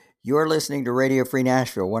You're listening to Radio Free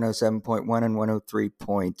Nashville, 107.1 and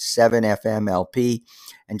 103.7 FM LP,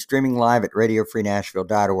 and streaming live at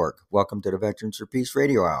radiofreenashville.org. Welcome to the Veterans for Peace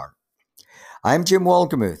Radio Hour. I'm Jim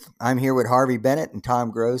Wolgemuth. I'm here with Harvey Bennett and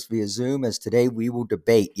Tom Gross via Zoom, as today we will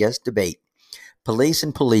debate, police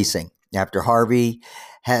and policing, after Harvey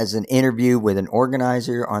has an interview with an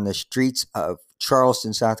organizer on the streets of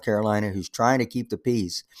Charleston, South Carolina, who's trying to keep the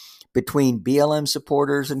peace between BLM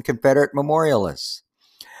supporters and Confederate memorialists.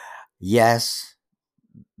 Yes,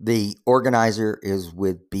 the organizer is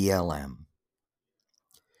with BLM.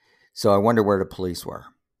 So I wonder where the police were.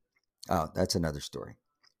 Oh, that's another story.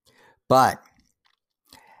 But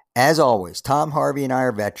as always, Tom, Harvey, and I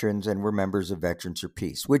are veterans, and we're members of Veterans for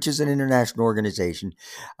Peace, which is an international organization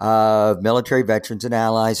of military veterans and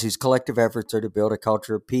allies whose collective efforts are to build a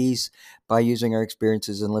culture of peace by using our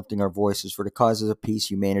experiences and lifting our voices for the causes of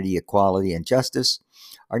peace, humanity, equality, and justice.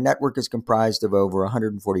 Our network is comprised of over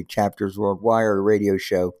 140 chapters worldwide. Our radio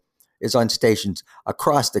show is on stations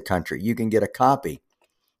across the country. You can get a copy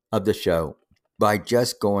of the show by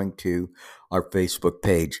just going to our Facebook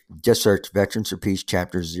page. Just search Veterans for Peace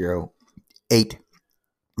Chapter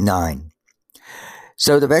 089.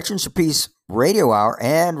 So the Veterans for Peace Radio Hour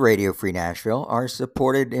and Radio Free Nashville are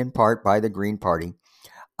supported in part by the Green Party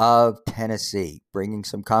of Tennessee, bringing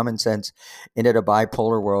some common sense into the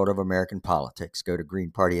bipolar world of American politics. Go to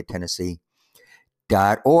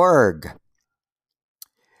greenpartyoftennessee.org.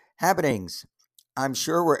 Happenings. I'm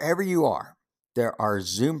sure wherever you are, there are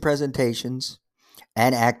Zoom presentations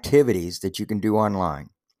and activities that you can do online.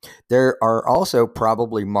 There are also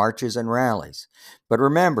probably marches and rallies. But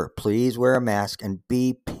remember, please wear a mask and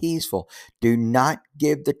be peaceful. Do not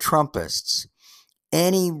give the Trumpists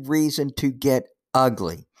any reason to get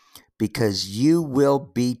ugly, because you will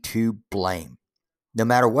be to blame, no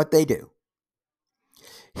matter what they do.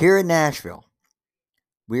 Here in Nashville,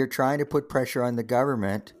 we are trying to put pressure on the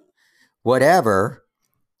government, whatever,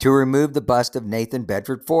 to remove the bust of Nathan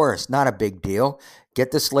Bedford Forrest. Not a big deal. Get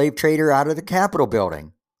the slave trader out of the Capitol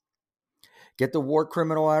building. Get the war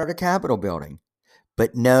criminal out of the Capitol building.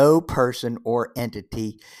 But no person or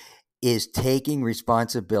entity is taking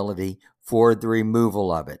responsibility for the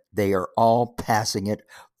removal of it. They are all passing it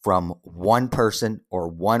from one person or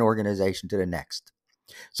one organization to the next.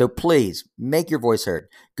 So please make your voice heard.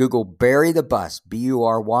 Google Bury the Bust,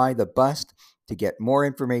 B-U-R-Y, the bust, to get more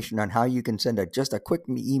information on how you can send just a quick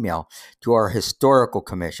email to our historical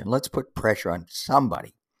commission. Let's put pressure on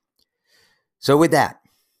somebody. So with that,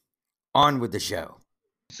 on with the show.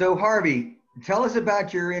 So Harvey, tell us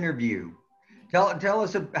about your interview. Tell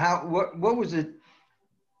us how what was it?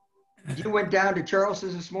 You went down to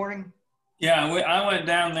Charleston this morning? Yeah, I went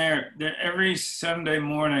down there. Every Sunday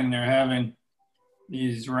morning they're having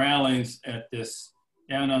these rallies at this,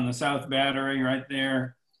 down on the South Battery right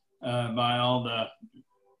there by all the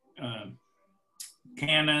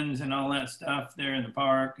cannons and all that stuff there in the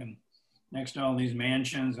park, and next to all these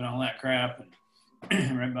mansions and all that crap,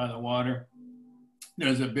 and right by the water.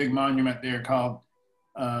 There's a big monument there called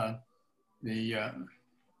in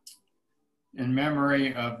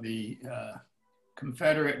memory of the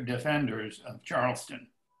Confederate Defenders of Charleston.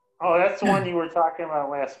 Oh, that's the one you were talking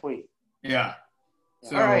about last week. Yeah.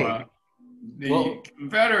 So right.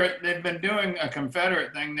 Confederate, they've been doing a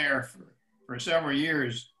Confederate thing there for several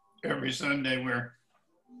years, every Sunday, where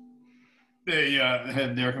they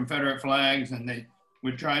had their Confederate flags, and they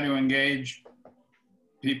would try to engage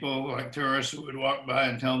people like tourists who would walk by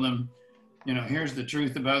and tell them, here's the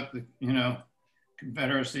truth about the,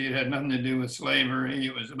 Confederacy. It had nothing to do with slavery.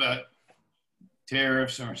 It was about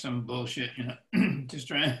tariffs or some bullshit, just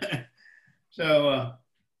trying. So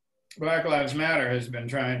Black Lives Matter has been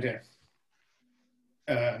trying to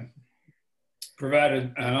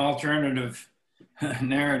provide an alternative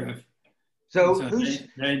narrative. So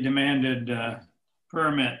they demanded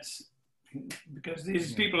permits, because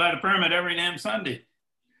these people had a permit every damn Sunday.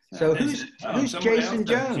 So who's Jason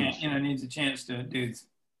Jones? Needs a chance to do.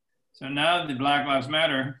 So now the Black Lives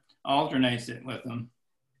Matter alternates it with them.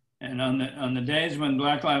 And on the days when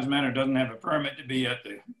Black Lives Matter doesn't have a permit to be at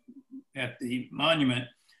the monument,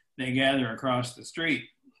 they gather across the street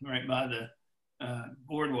right by the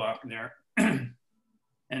boardwalk there. And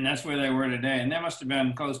that's where they were today. And there must have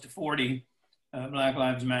been close to 40 Black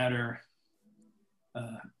Lives Matter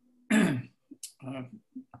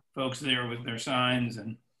folks there with their signs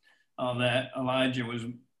and all that. Elijah was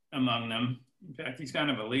among them. In fact, he's kind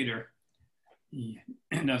of a leader. He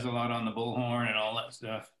does a lot on the bullhorn and all that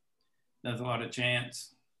stuff. Does a lot of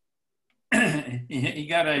chants. He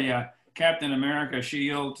got a Captain America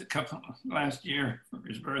shield last year for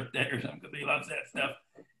his birthday or something, because he loves that stuff.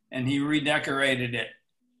 And he redecorated it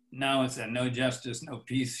now it's a No Justice, No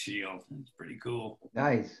Peace shield. It's pretty cool.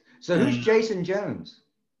 Nice. So who's Jason Jones?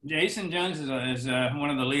 Jason Jones is one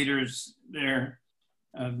of the leaders there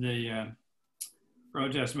of the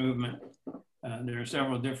protest movement. There are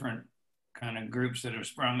several different kind of groups that have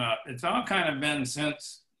sprung up. It's all kind of been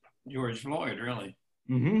since George Floyd, really.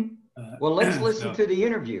 Mm-hmm. Well, let's listen to the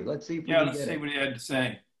interview. Let's see if we can let's see what he had to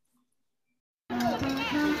say.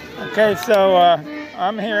 Okay, so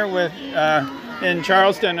I'm here with in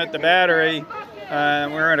Charleston at the Battery.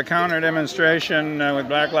 We're at a counter demonstration with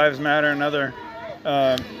Black Lives Matter and other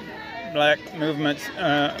black movements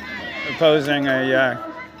opposing a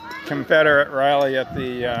Confederate rally at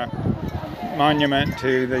the monument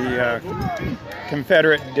to the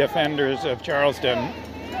Confederate defenders of Charleston.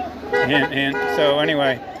 And so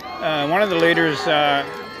anyway, one of the leaders of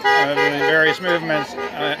the various movements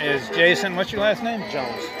is Jason, what's your last name?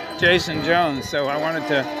 Jones. Jason Jones. So I wanted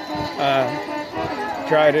to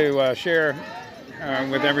try to share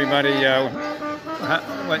with everybody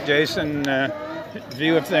what Jason's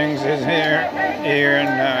view of things is here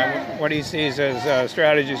and what he sees as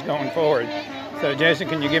strategies going forward. So Jason,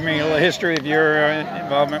 can you give me a little history of your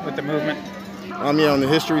involvement with the movement? Yeah, on the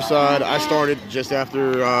history side, I started just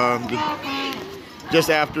after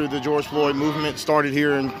the George Floyd movement started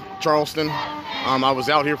here in Charleston. I was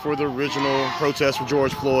out here for the original protest for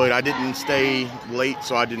George Floyd. I didn't stay late,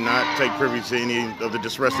 so I did not take privy to any of the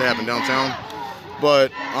distress that happened downtown.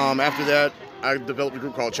 But after that, I developed a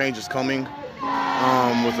group called Change is Coming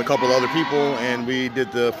with a couple other people, and we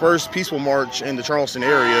did the first peaceful march in the Charleston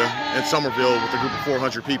area in Somerville with a group of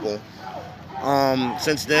 400 people.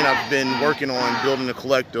 Since then, I've been working on building a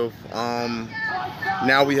collective.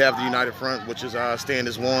 Now we have the United Front, which is Stand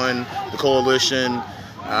as One, the Coalition,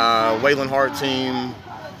 Waylon Hart Team,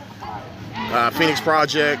 Phoenix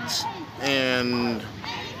Project, and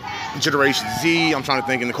Generation Z. I'm trying to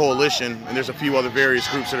think in the Coalition, and there's a few other various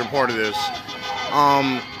groups that are part of this.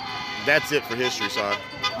 That's it for history side.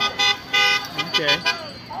 Okay,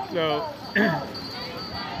 so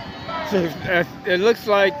it looks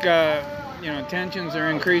like tensions are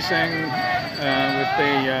increasing with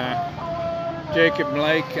the Jacob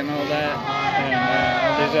Blake and all that,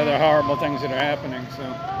 and there's other horrible things that are happening. So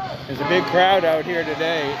there's a big crowd out here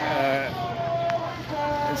today.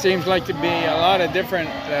 It seems like to be a lot of different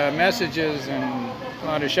messages and a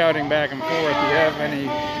lot of shouting back and forth. Do you have any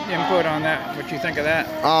input on that? What you think of that?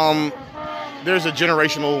 There's a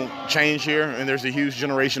generational change here, and there's a huge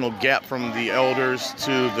generational gap from the elders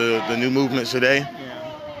to the new movements today.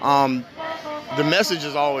 Yeah. The message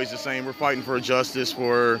is always the same. We're fighting for justice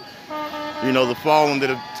for, the fallen that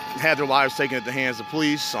have had their lives taken at the hands of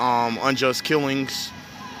police, unjust killings.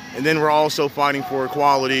 And then we're also fighting for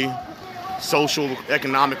equality, social,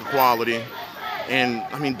 economic equality,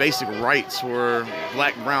 and basic rights for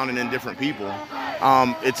black, brown, and indifferent people.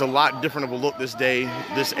 It's a lot different of a look this day,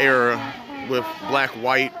 this era, with black,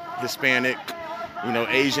 white, Hispanic,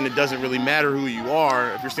 Asian. It doesn't really matter who you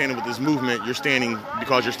are. If you're standing with this movement, you're standing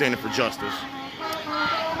because you're standing for justice.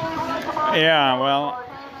 Yeah, well,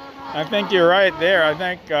 I think you're right there. I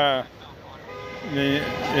think the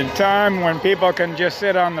time when people can just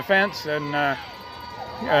sit on the fence and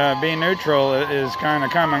be neutral is kind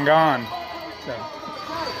of come and gone. So.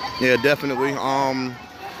 Yeah, definitely.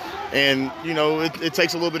 And it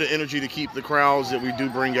takes a little bit of energy to keep the crowds that we do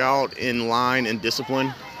bring out in line and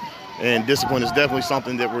discipline. And discipline is definitely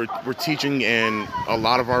something that we're teaching, and a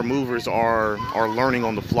lot of our movers are learning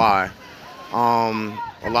on the fly.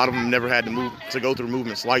 A lot of them never had to go through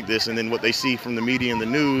movements like this, and then what they see from the media and the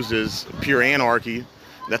news is pure anarchy.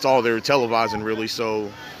 That's all they're televising, really. So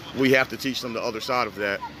we have to teach them the other side of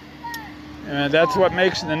that. That's what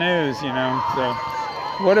makes the news, So,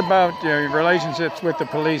 what about your relationships with the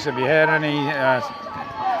police? Have you had any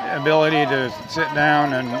ability to sit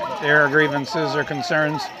down and air grievances or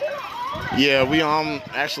concerns? Yeah, we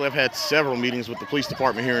actually have had several meetings with the police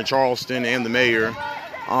department here in Charleston and the mayor.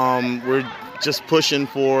 We're just pushing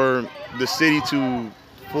for the city to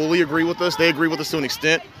fully agree with us. They agree with us to an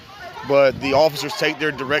extent, but the officers take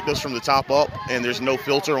their directives from the top up, and there's no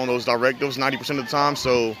filter on those directives 90% of the time.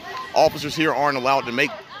 So officers here aren't allowed to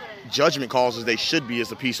make judgment calls as they should be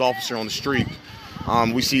as a peace officer on the street.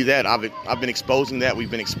 We see that. I've been exposing that.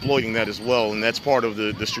 We've been exploiting that as well, and that's part of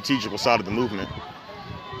the strategical side of the movement.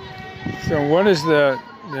 So what is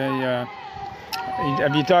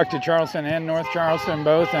have you talked to Charleston and North Charleston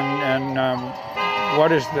both, and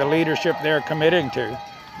what is the leadership there committing to?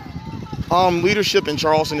 Leadership in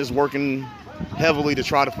Charleston is working heavily to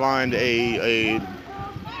try to find a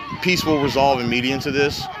peaceful resolve and median to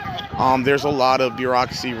this. There's a lot of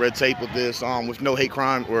bureaucracy, red tape with this, with no hate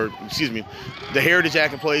crime, the Heritage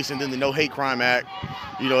Act in place and then the No Hate Crime Act.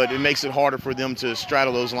 You know, it makes it harder for them to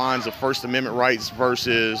straddle those lines of First Amendment rights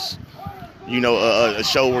versus, a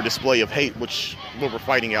show or display of hate, which what we're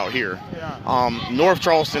fighting out here. Yeah. North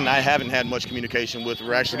Charleston, I haven't had much communication with.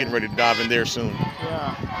 We're actually getting ready to dive in there soon.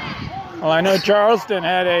 Yeah. Well, I know Charleston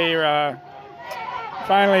had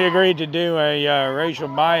finally agreed to do a racial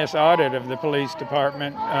bias audit of the police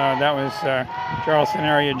department. That was Charleston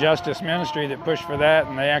Area Justice Ministry that pushed for that,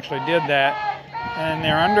 and they actually did that. And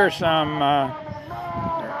they're under some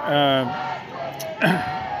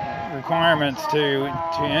requirements to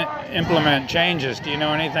implement changes. Do you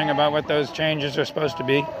know anything about what those changes are supposed to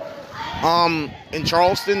be? In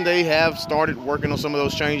Charleston, they have started working on some of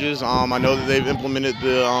those changes. I know that they've implemented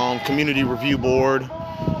the Community Review Board.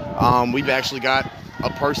 We've actually got a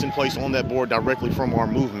person placed on that board directly from our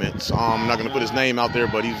movements. I'm not going to put his name out there,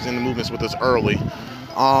 but he was in the movements with us early.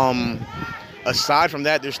 Aside from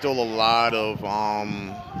that, there's still a lot of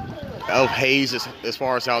haze as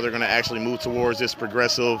far as how they're going to actually move towards this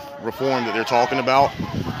progressive reform that they're talking about.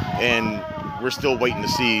 And we're still waiting to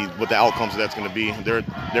see what the outcomes of that's going to be. There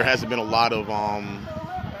hasn't been a lot of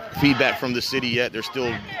feedback from the city yet. They're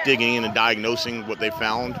still digging in and diagnosing what they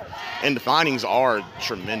found. And the findings are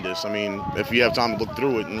tremendous. I mean, if you have time to look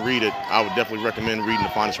through it and read it, I would definitely recommend reading the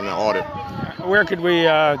findings from that audit. Where could we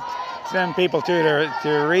send people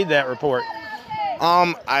to read that report?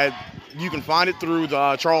 You can find it through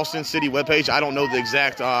the Charleston City webpage. I don't know the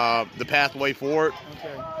exact the pathway for it.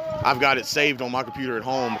 Okay. I've got it saved on my computer at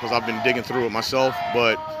home because I've been digging through it myself.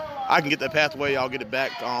 But I can get that pathway. I'll get it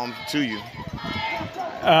back to you.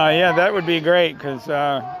 Yeah, that would be great, because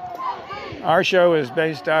our show is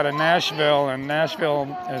based out of Nashville, and Nashville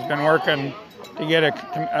has been working to get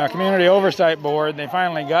a community oversight board. They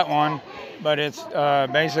finally got one, but it's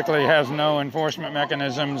basically has no enforcement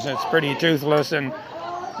mechanisms. It's pretty toothless, and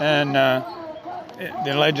the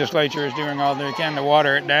legislature is doing all they can to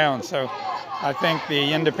water it down. So I think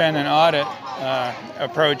the independent audit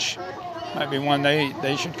approach might be one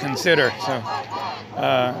they should consider. So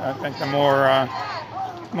I think the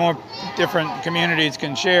more different communities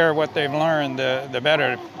can share what they've learned, the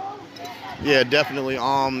better. Yeah, definitely.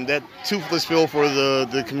 That toothless feel for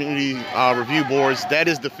the community review boards, that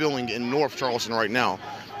is the feeling in North Charleston right now.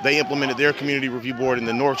 They implemented their community review board in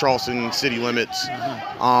the North Charleston city limits.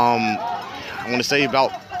 I want to say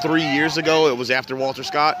about 3 years ago. It was after Walter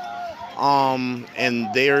Scott.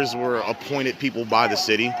 And theirs were appointed people by the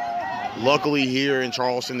city. Luckily here in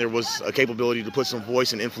Charleston, there was a capability to put some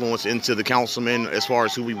voice and influence into the councilmen as far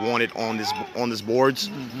as who we wanted on this boards.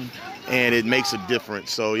 Mm-hmm. And it makes a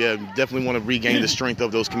difference. So yeah, definitely want to regain the strength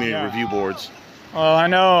of those community review boards. Well, I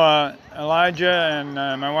know Elijah and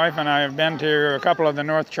my wife and I have been to a couple of the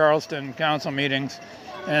North Charleston council meetings,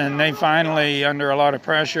 and they finally, under a lot of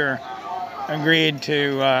pressure, agreed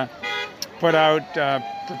to put out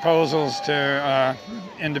proposals to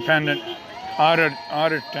independent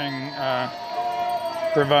auditing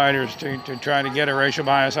providers to try to get a racial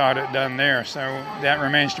bias audit done there. So that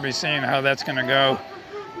remains to be seen how that's going to go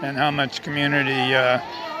and how much community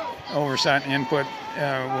oversight and input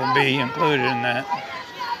will be included in that.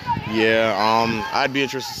 Yeah, I'd be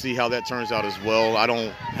interested to see how that turns out as well. I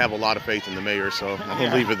don't have a lot of faith in the mayor, so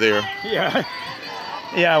I'll leave it there.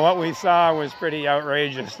 Yeah, what we saw was pretty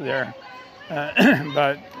outrageous there.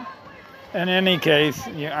 But in any case,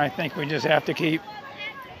 I think we just have to keep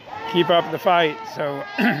up the fight. So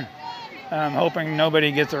I'm hoping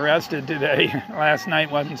nobody gets arrested today. Last night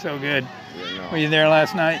wasn't so good. Yeah, no. Were you there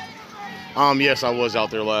last night? Yes, I was out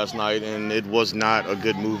there last night, and it was not a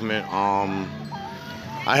good movement.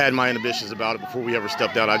 I had my inhibitions about it before we ever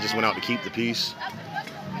stepped out. I just went out to keep the peace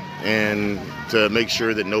and to make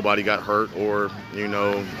sure that nobody got hurt or,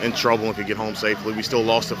 in trouble and could get home safely. We still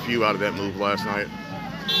lost a few out of that move last night.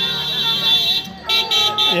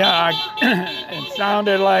 Yeah, it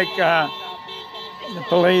sounded like the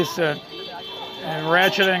police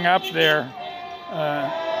ratcheting up their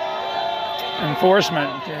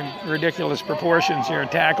enforcement to ridiculous proportions here,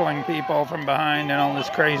 tackling people from behind and all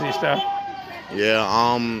this crazy stuff. Yeah,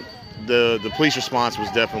 the police response was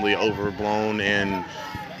definitely overblown, and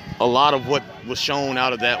a lot of what was shown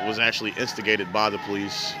out of that was actually instigated by the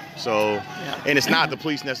police. So, and it's not the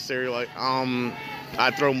police necessarily.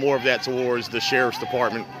 I'd throw more of that towards the sheriff's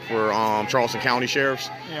department for Charleston County Sheriffs.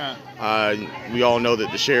 Yeah. We all know that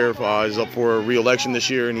the sheriff is up for a re-election this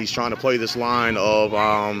year, and he's trying to play this line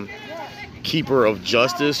of keeper of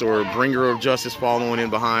justice or bringer of justice, following in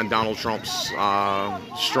behind Donald Trump's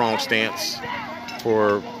strong stance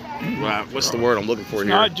for what's the word I'm looking for here?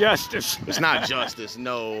 Not justice. It's not justice.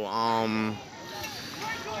 No.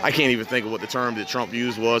 I can't even think of what the term that Trump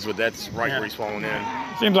used was, but that's right where he's falling in.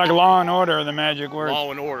 Seems like law and order, the magic word. Law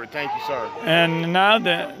and order. Thank you, sir. And now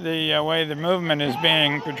the way the movement is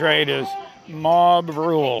being portrayed is mob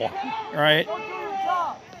rule, right?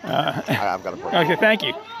 I've got a break. Okay, thank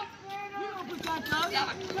you.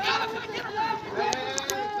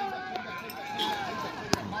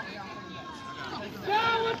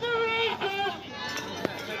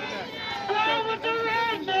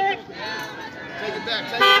 Take it back,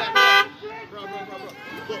 take it back. Bro.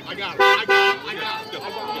 Look, I got it.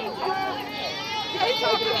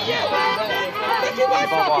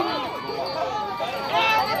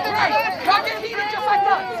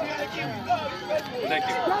 Thank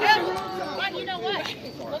you. But you know what?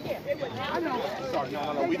 Look here. Sorry,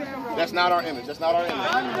 no. That's not our image.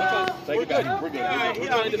 Take it back. We're good. We're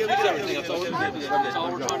trying to fix everything. That's all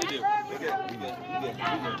we're trying to do. We're good.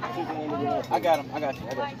 I got him. I got you.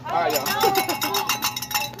 All right,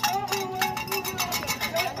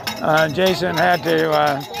 y'all. Jason had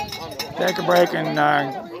to take a break and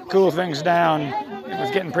cool things down. It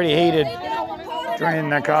was getting pretty heated between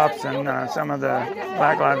the cops and some of the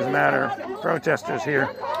Black Lives Matter protesters here.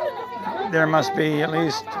 There must be at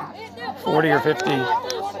least 40 or 50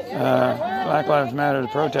 Black Lives Matter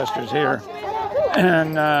protesters here.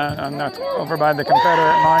 And over by the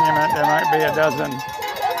Confederate Monument, there might be a dozen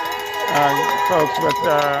folks with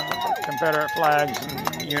Confederate flags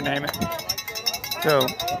and you name it. So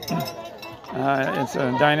it's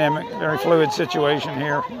a dynamic, very fluid situation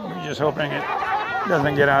here. We're just hoping it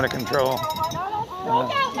doesn't get out of control.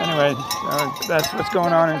 Anyway, that's what's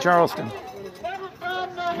going on in Charleston.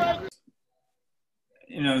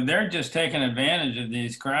 You know, they're just taking advantage of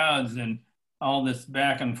these crowds and all this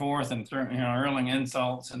back and forth and hurling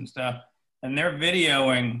insults and stuff. And they're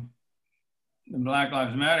videoing the Black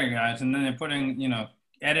Lives Matter guys, and then they're putting,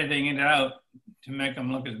 editing it out to make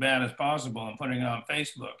them look as bad as possible and putting it on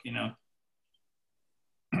Facebook,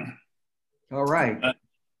 All right.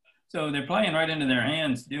 So they're playing right into their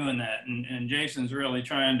hands doing that. And Jason's really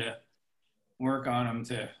trying to work on them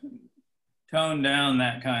to tone down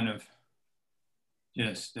that kind of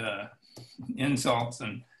just insults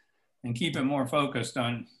and keep it more focused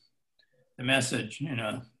on the message,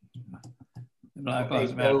 the Black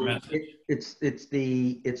Lives Matter message. It's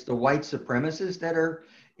the white supremacists that are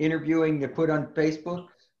interviewing to put on Facebook?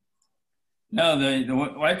 No, the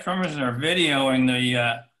white supremacists are videoing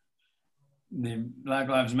the Black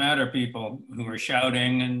Lives Matter people who are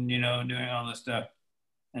shouting and, doing all this stuff,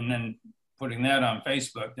 and then putting that on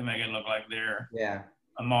Facebook to make it look like they're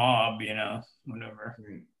a mob, whatever.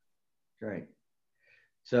 Right.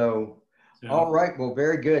 So, all right. Well,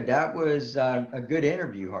 very good. That was a good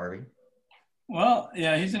interview, Harvey. Well,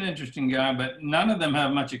 yeah, he's an interesting guy, but none of them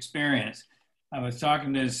have much experience. I was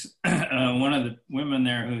talking to one of the women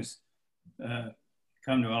there who's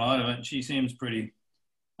come to a lot of it. She seems pretty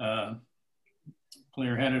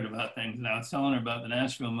clear-headed about things. And I was telling her about the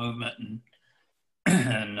Nashville movement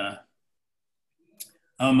and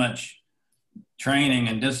how much training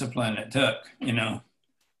and discipline it took,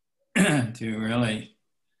 to really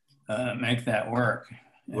make that work.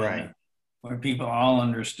 Right. Where people all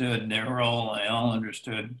understood their role, they all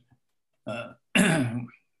understood the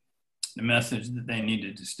message that they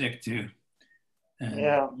needed to stick to.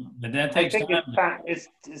 And, but that takes time.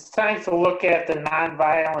 It's time to look at the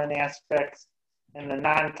nonviolent aspects and the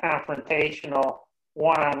non-confrontational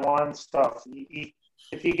one-on-one stuff.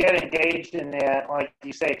 If you get engaged in that, like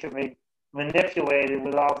you say, it can be manipulated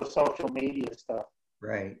with all the social media stuff.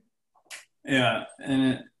 Right. Yeah,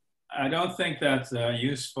 and I don't think that's a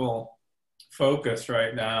useful focus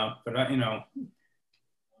right now, but I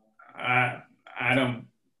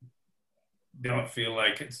don't feel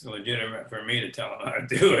like it's legitimate for me to tell them how to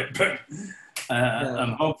do it, but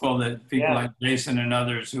I'm hopeful that people like Jason and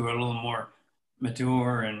others who are a little more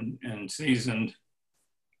mature and seasoned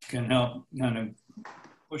can help kind of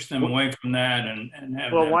push them away from that and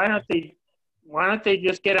have. Well, why don't they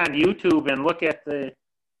just get on YouTube and look at the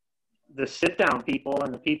sit down people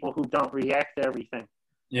and the people who don't react to everything?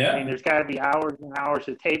 Yeah. I mean, there's got to be hours and hours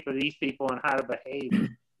of tape of these people and how to behave.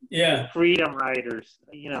 Yeah. The freedom riders,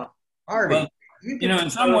 Harvey, well, in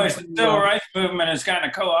some ways, the civil rights movement has kind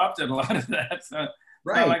of co-opted a lot of that. So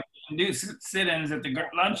right. It's not like you can do sit-ins at the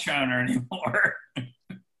lunch counter anymore.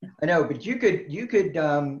 I know, but you could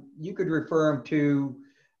refer them to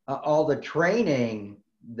all the training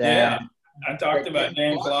that. Yeah, I talked about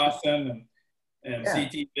James Lawson and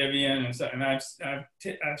C.T. Vivian and I've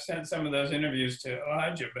sent some of those interviews to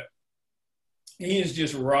Elijah, but he is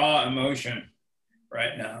just raw emotion,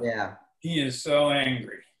 right now. Yeah. He is so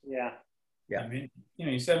angry. Yeah. Yeah. I mean,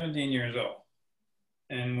 he's 17 years old.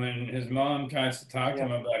 And when his mom tries to talk to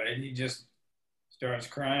him about it, he just starts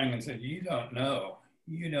crying and says, "You don't know.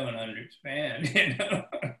 You don't understand."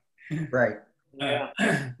 Right. Yeah.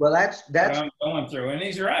 Well, that's what I'm going through, and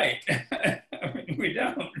he's right. I mean, we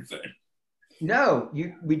don't. But. No,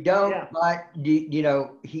 we don't. Yeah. But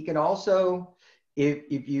he can also,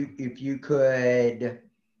 if you could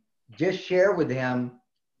just share with him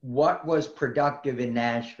what was productive in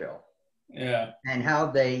Nashville. Yeah. And how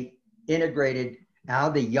they integrated, how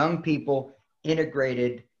the young people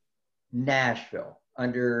integrated Nashville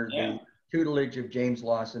under the tutelage of James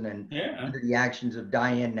Lawson and under the actions of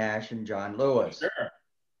Diane Nash and John Lewis. Sure.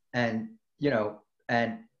 And,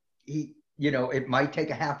 and he, it might take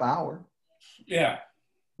a half hour. Yeah.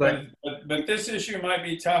 But this issue might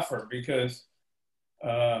be tougher because,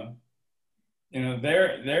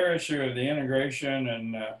 their issue of the integration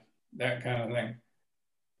and that kind of thing,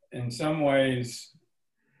 in some ways,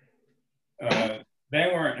 they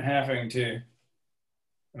weren't having to,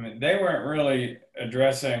 they weren't really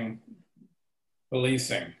addressing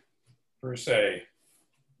policing per se.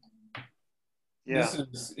 Yeah. This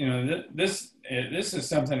is, this is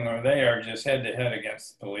something where they are just head to head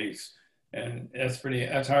against the police. And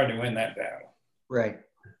that's hard to win that battle. Right.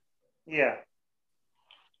 Yeah.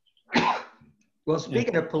 Well,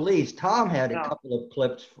 speaking of police, Tom had a couple of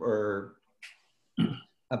clips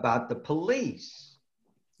about the police.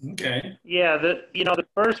 Okay. Yeah, the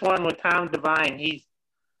first one with Tom Devine,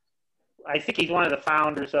 I think he's one of the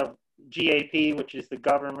founders of GAP, which is the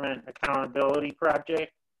Government Accountability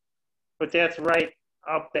Project. But that's right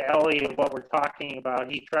up the alley of what we're talking about.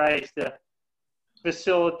 He tries to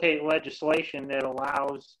facilitate legislation that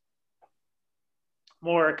allows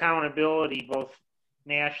more accountability, both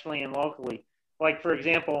nationally and locally. Like, for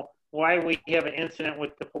example, why we have an incident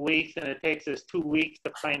with the police and it takes us 2 weeks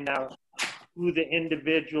to find out who the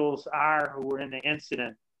individuals are who were in the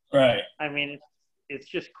incident. Right. I mean, it's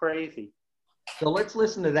just crazy. So let's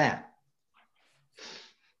listen to that.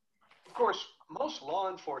 Of course, most law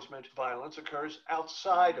enforcement violence occurs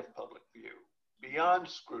outside of public view, beyond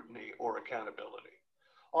scrutiny or accountability.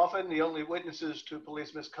 Often the only witnesses to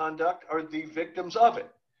police misconduct are the victims of it,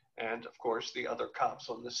 and of course the other cops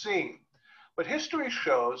on the scene. But history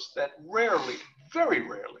shows that rarely, very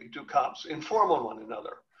rarely, do cops inform on one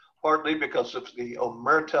another, partly because of the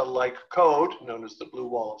omerta-like code known as the Blue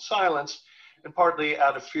Wall of Silence, and partly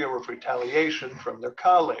out of fear of retaliation from their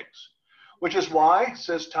colleagues. Which is why,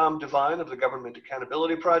 says Tom Devine of the Government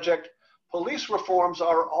Accountability Project, police reforms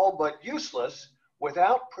are all but useless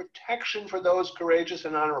without protection for those courageous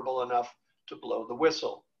and honorable enough to blow the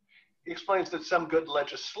whistle. He explains that some good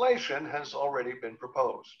legislation has already been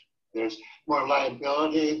proposed. There's more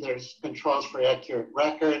liability, there's controls for accurate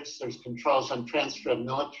records, there's controls on transfer of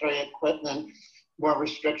military equipment, more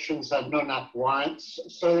restrictions on no-knock warrants.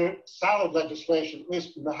 So there's solid legislation, at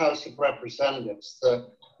least in the House of Representatives.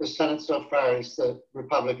 The Senate so far is the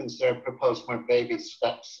Republicans there proposed more baby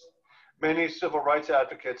steps. Many civil rights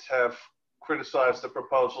advocates have criticized the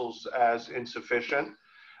proposals as insufficient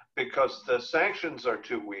because the sanctions are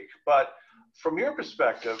too weak. But from your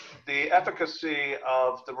perspective, the efficacy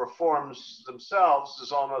of the reforms themselves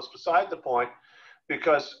is almost beside the point,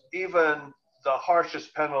 because even the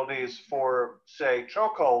harshest penalties for, say,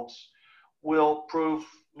 chokeholds will prove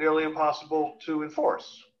nearly impossible to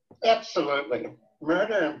enforce. Absolutely.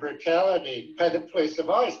 Murder and brutality by the police have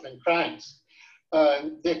always been crimes.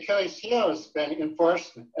 The Achilles heel has been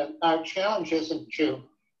enforcement. And our challenge isn't to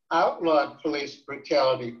outlaw police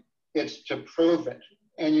brutality, it's to prove it.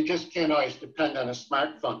 And you just can't always depend on a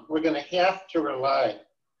smartphone. We're going to have to rely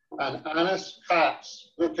on honest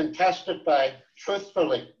cops who can testify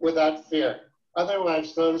truthfully without fear.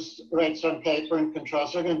 Otherwise, those rights on paper and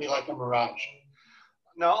controls are going to be like a mirage.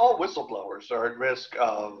 Now, all whistleblowers are at risk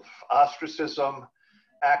of ostracism,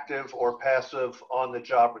 active or passive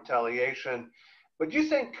on-the-job retaliation. But do you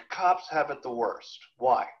think cops have it the worst?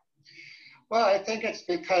 Why? Well, I think it's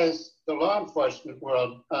because the law enforcement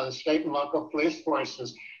world, the state and local police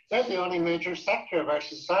forces, they're the only major sector of our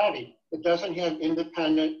society that doesn't have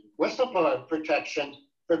independent whistleblower protection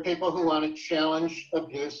for people who want to challenge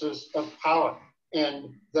abuses of power. And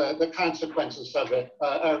the consequences of it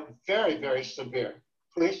are very, very severe.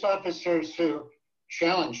 Police officers who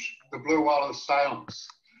challenge the Blue Wall of Silence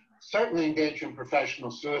certainly engage in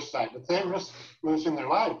professional suicide, but they risk losing their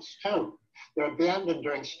lives too. They're abandoned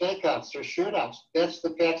during stakeouts or shootouts. That's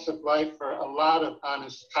the facts of life for a lot of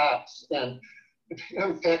honest cops. And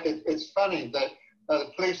in fact, it's funny that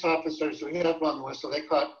the police officers who have blown the whistle, they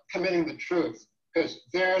call it committing the truth. because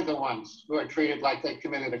they're the ones who are treated like they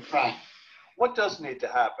committed a crime. What does need to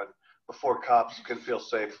happen before cops can feel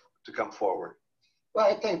safe to come forward? Well,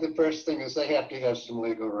 I think the first thing is they have to have some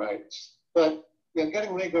legal rights. But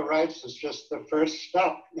getting legal rights is just the first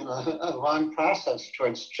step in a long process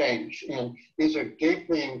towards change. And these are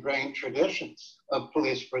deeply ingrained traditions of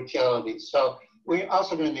police brutality. So we're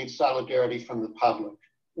also going to need solidarity from the public.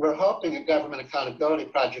 We're hoping a government accountability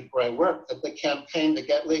project where I work, that the campaign to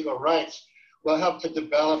get legal rights will help to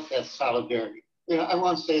develop that solidarity. I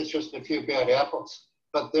won't say it's just a few bad apples,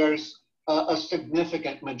 but there's a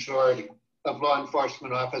significant majority of law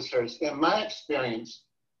enforcement officers, in my experience,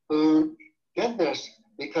 who did this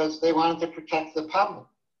because they wanted to protect the public,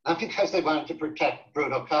 not because they wanted to protect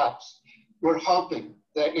brutal cops. We're hoping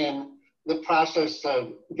that in the process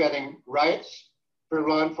of getting rights for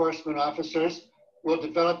law enforcement officers, we'll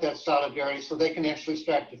develop that solidarity so they can actually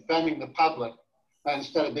start defending the public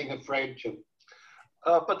instead of being afraid to.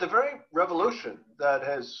 But the very revolution that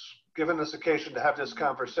has given us occasion to have this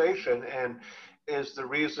conversation and is the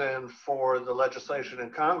reason for the legislation in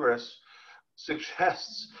Congress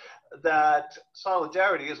suggests that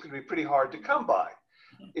solidarity is going to be pretty hard to come by.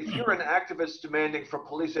 If you're an activist demanding for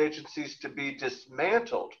police agencies to be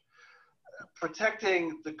dismantled,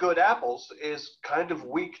 protecting the good apples is kind of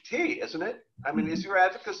weak tea, isn't it? I mean, is your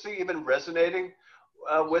advocacy even resonating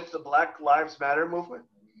with the Black Lives Matter movement?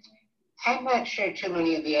 I'm not sure too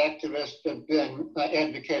many of the activists have been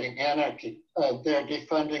advocating anarchy. They're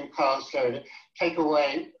defunding calls to take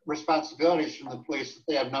away responsibilities from the police that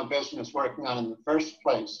they have no business working on in the first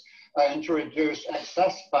place, and to reduce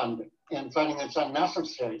excess funding and funding that's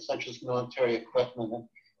unnecessary, such as military equipment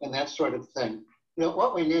and that sort of thing.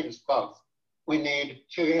 What we need is both. We need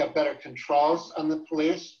to have better controls on the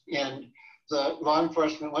police, and the law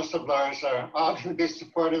enforcement whistleblowers are all going to be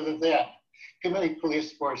supportive of that. Too many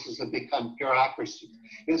police forces have become bureaucracies,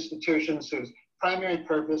 institutions whose primary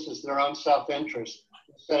purpose is their own self-interest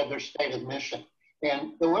instead of their stated mission.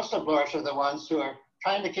 And the whistleblowers are the ones who are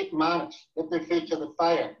trying to keep them honest, put their feet to the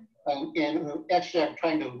fire, and who actually are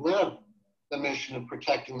trying to live the mission of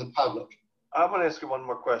protecting the public. I want to ask you one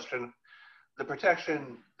more question. The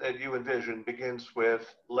protection that you envision begins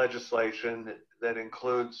with legislation that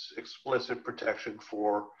includes explicit protection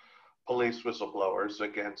for police whistleblowers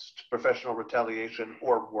against professional retaliation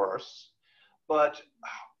or worse. But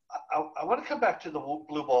I want to come back to the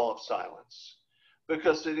blue ball of silence,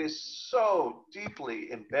 because it is so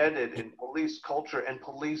deeply embedded in police culture and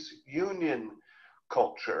police union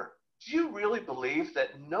culture. Do you really believe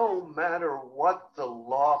that no matter what the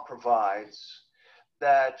law provides,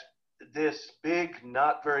 that this big,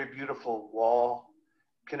 not very beautiful wall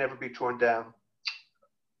can ever be torn down?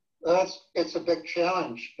 Well, it's a big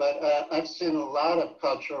challenge, but I've seen a lot of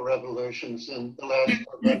cultural revolutions in the last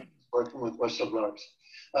decades working with whistleblowers.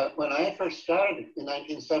 When I first started in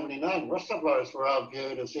 1979, whistleblowers were all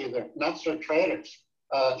viewed as either nuts or traitors.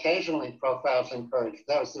 Occasionally profiles encouraged.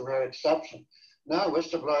 That was the rare exception. Now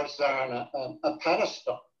whistleblowers are on a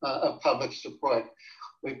pedestal of public support.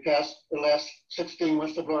 We passed the last 16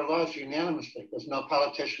 whistleblower laws unanimously, because no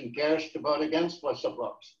politician dares to vote against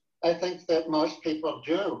whistleblowers. I think that most people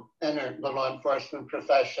do enter the law enforcement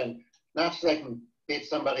profession, not so they can beat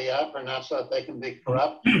somebody up or not so that they can be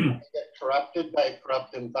corrupted. They get corrupted by a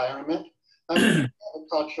corrupt environment. A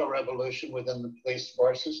cultural revolution within the police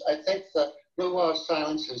forces. I think the blue wall of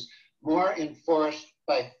silence is more enforced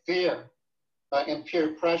by fear and peer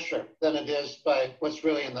pressure than it is by what's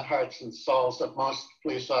really in the hearts and souls of most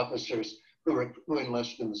police officers who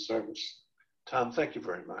enlist in the service. Tom, thank you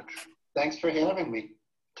very much. Thanks for having me.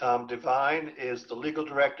 Tom Devine is the legal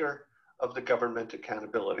director of the Government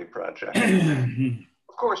Accountability Project.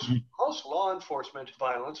 Of course, most law enforcement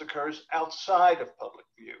violence occurs outside of public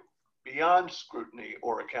view, beyond scrutiny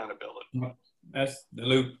or accountability. That's the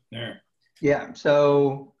loop there. Yeah,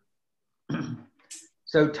 so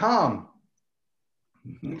Tom,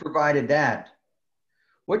 you provided that.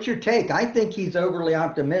 What's your take? I think he's overly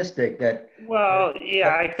optimistic that... Well, yeah,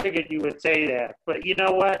 I figured you would say that. But you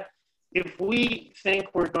know what? If we think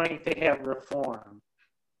we're going to have reform,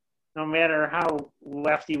 no matter how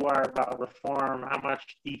left you are about reform, how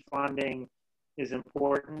much defunding is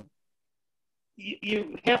important,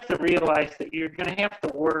 you have to realize that you're going to have to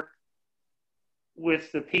work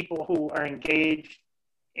with the people who are engaged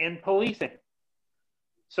in policing.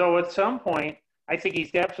 So at some point, I think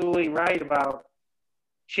he's absolutely right about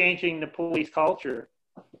changing the police culture.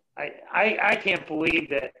 I can't believe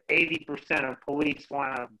that 80% of police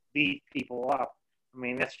want to beat people up. I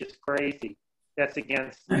mean, that's just crazy. That's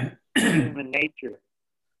against human nature.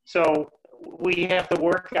 So we have to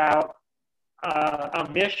work out a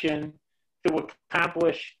mission to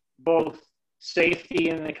accomplish both safety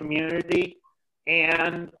in the community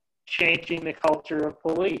and changing the culture of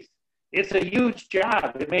police. It's a huge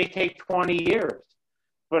job. It may take 20 years,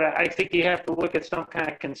 but I think you have to look at some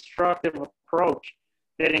kind of constructive approach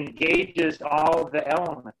that engages all of the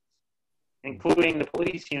elements, including the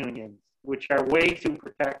police unions, which are way too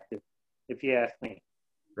protective, if you ask me.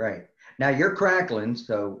 Right. Now you're crackling,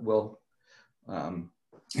 so we'll comment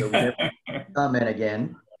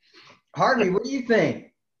again. Harvey, what do you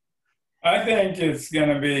think? I think it's going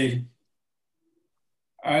to be,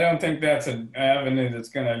 I don't think that's an avenue that's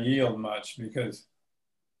going to yield much, because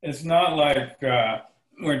it's not like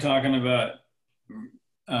we're talking about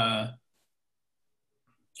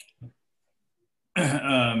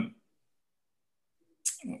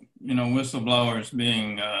whistleblowers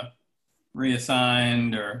being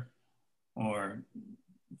reassigned or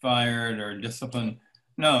fired or disciplined.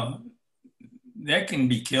 No, they can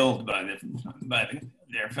be killed by their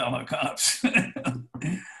fellow cops,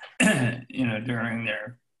 during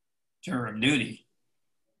their tour of duty.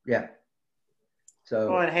 Yeah.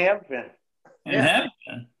 So. Well, it have been.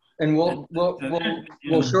 And we'll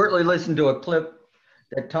shortly listen to a clip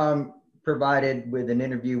that Tom provided with an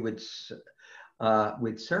interview with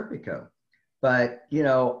Serpico. But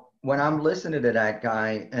when I'm listening to that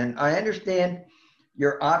guy, and I understand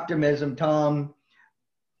your optimism, Tom,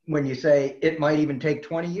 when you say it might even take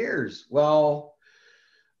 20 years. Well,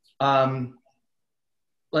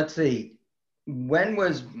 let's see. When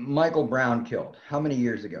was Michael Brown killed? How many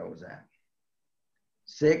years ago was that?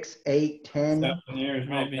 6, 8, 10? 7 years,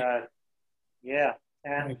 maybe. Oh, yeah,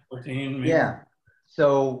 10. 14, maybe. Yeah.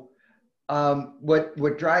 So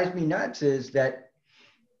what drives me nuts is that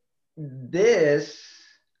this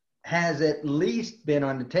has at least been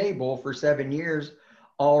on the table for 7 years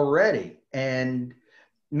already. And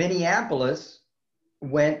Minneapolis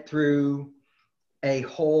went through a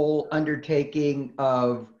whole undertaking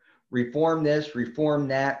of reform this, reform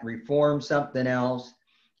that, reform something else,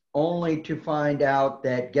 only to find out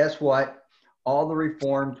that, guess what? All the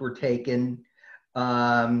reforms were taken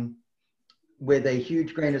with a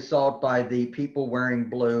huge grain of salt by the people wearing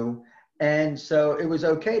blue. And so it was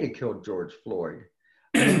okay to kill George Floyd.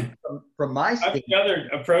 I mean, from my standpoint, the other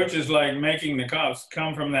approach is like making the cops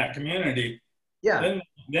come from that community. Yeah.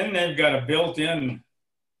 Then they've got a built-in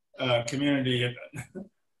community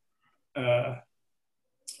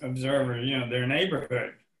observer, their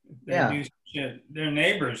neighborhood. They do shit, their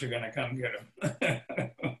neighbors are going to come get them.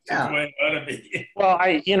 That's the way it ought to be. Well,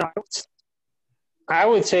 I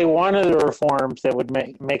would say one of the reforms that would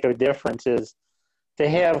make a difference is to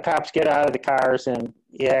have cops get out of the cars and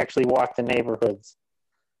you actually walk the neighborhoods.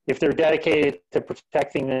 If they're dedicated to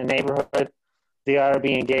protecting the neighborhood, they ought to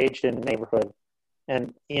be engaged in the neighborhood.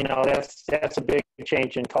 And, that's a big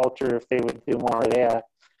change in culture if they would do more of that.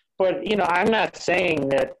 But, I'm not saying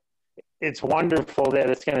that it's wonderful that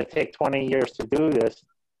it's going to take 20 years to do this.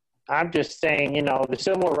 I'm just saying, the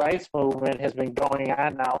civil rights movement has been going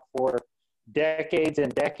on now for decades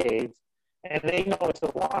and decades, and they know it's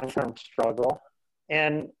a long-term struggle.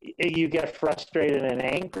 And you get frustrated and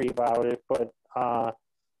angry about it, but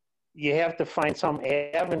you have to find some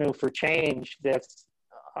avenue for change that's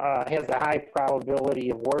has a high probability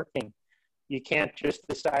of working. You can't just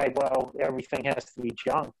decide, well, everything has to be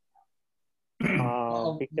junk.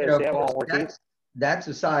 Because that won't work. That's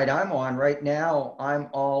the side I'm on right now. I'm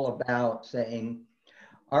all about saying,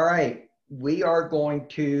 all right, we are going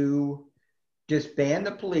to disband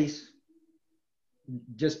the police,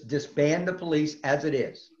 just disband the police as it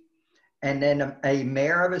is. And then a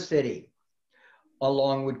mayor of a city,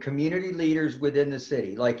 along with community leaders within the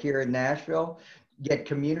city, like here in Nashville, get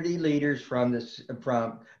community leaders from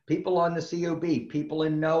people on the COB, people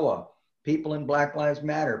in NOAA, people in Black Lives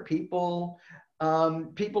Matter, people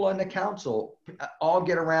on the council, all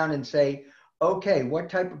get around and say, okay,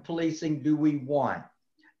 what type of policing do we want?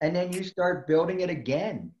 And then you start building it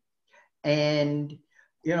again. And,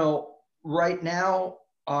 right now,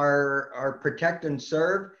 our protect and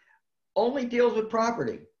serve only deals with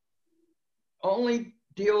property. Only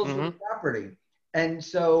deals with property. And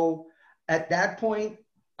so at that point,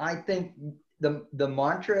 I think the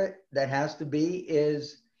mantra that has to be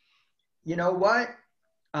is, you know what?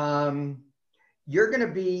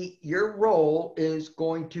 Your role is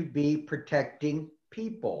going to be protecting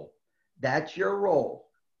people. That's your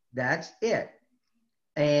role. That's it.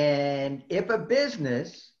 And if a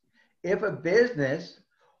business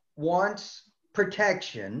wants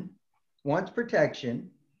protection,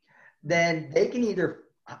 then they can either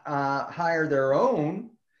hire their own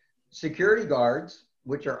security guards,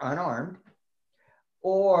 which are unarmed,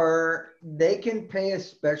 or they can pay a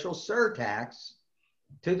special surtax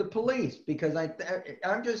to the police, because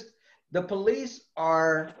the police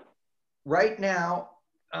are right now,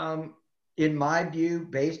 in my view,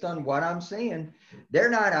 based on what I'm seeing, they're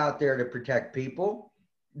not out there to protect people.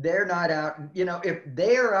 They're not out, if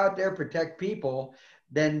they are out there to protect people,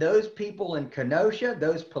 then those people in Kenosha,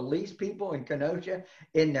 those police people in Kenosha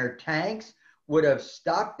in their tanks would have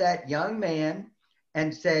stopped that young man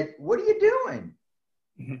and said, "What are you doing?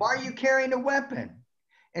 Why are you carrying a weapon?"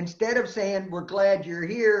 Instead of saying, "We're glad you're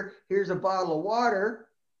here. Here's a bottle of water."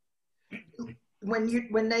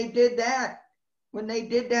 When they did that,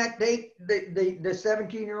 the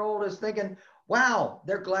 17-year-old is thinking, "Wow,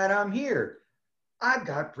 they're glad I'm here. I've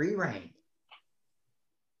got free reign."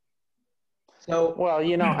 So, well,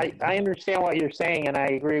 I understand what you're saying, and I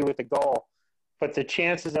agree with the goal, but the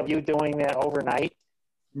chances of you doing that overnight,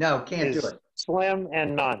 no, can't do is it. slim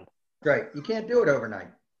and none. Right, you can't do it overnight.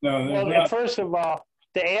 No, Well, not. first of all,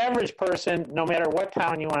 the average person, no matter what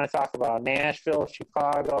town you want to talk about, Nashville,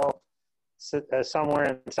 Chicago,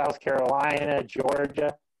 somewhere in South Carolina,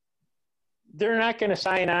 Georgia, they're not going to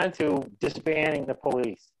sign on to disbanding the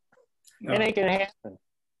police. No. It ain't going to happen.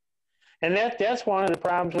 And that's one of the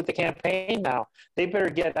problems with the campaign now. They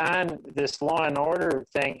better get on this law and order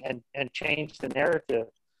thing and change the narrative,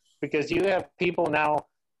 because you have people now,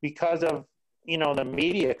 because of the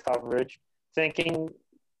media coverage, thinking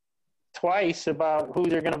twice about who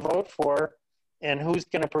they're going to vote for and who's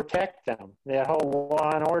going to protect them. That whole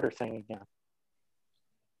law and order thing again.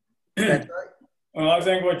 That's right. Well, I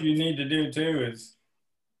think what you need to do too is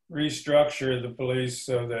restructure the police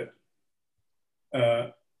so that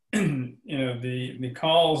the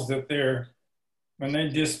calls that when they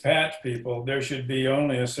dispatch people, there should be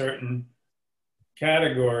only a certain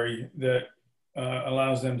category that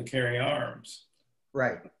allows them to carry arms.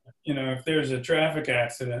 Right. If there's a traffic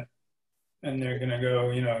accident and they're going to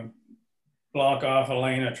go, block off a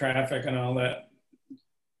lane of traffic and all that,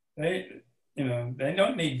 they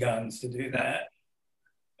don't need guns to do that.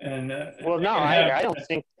 And well, no, I don't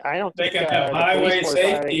think they can have highway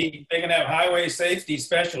safety. They can have highway safety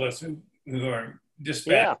specialists who are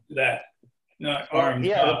dispatched to that, not armed.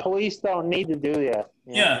 Yeah, the police don't need to do that.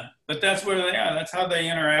 Yeah, but that's where they are. That's how they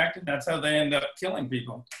interact, and that's how they end up killing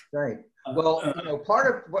people. Right. Well,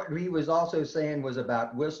 part of what he was also saying was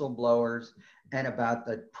about whistleblowers and about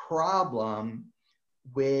the problem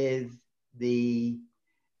with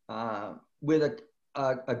with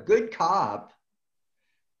a good cop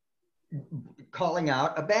calling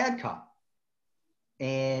out a bad cop.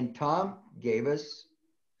 And Tom gave us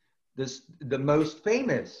the most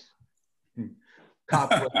famous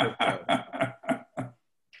cop whistleblower.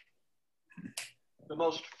 The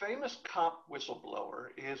most famous cop whistleblower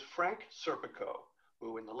is Frank Serpico,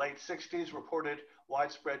 who in the late 60s reported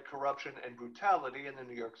widespread corruption and brutality in the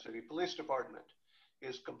New York City Police Department.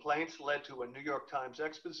 His complaints led to a New York Times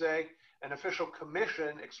expose, an official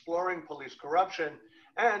commission exploring police corruption,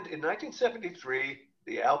 and in 1973,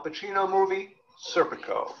 the Al Pacino movie,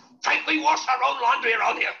 Serpico. Frank, we wash our own laundry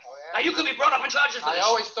around here. Now, you could be brought up in charges for this. I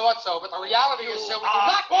always thought so, but the reality is that we do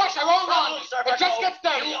not wash our own laundry. It just gets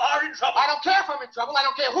dirty. You are in trouble. I don't care if I'm in trouble. I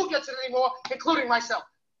don't care who gets it anymore, including myself.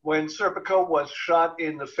 When Serpico was shot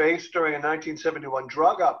in the face during a 1971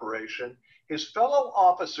 drug operation, his fellow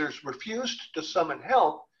officers refused to summon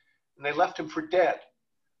help, and they left him for dead.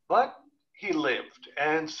 But he lived,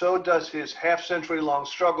 and so does his half-century-long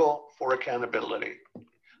struggle for accountability.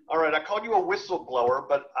 All right, I called you a whistleblower,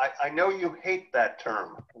 but I know you hate that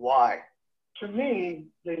term. Why? To me,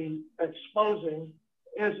 the exposing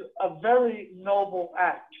is a very noble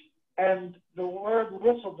act, and the word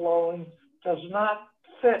whistleblowing does not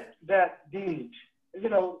fit that deed.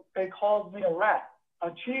 They called me a rat,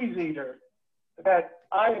 a cheese eater, that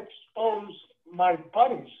I exposed my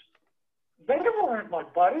buddies. They weren't my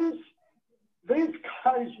buddies. These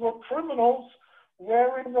guys were criminals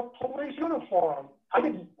wearing a police uniform. I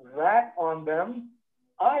didn't rat on them.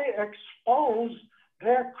 I exposed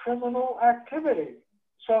their criminal activity.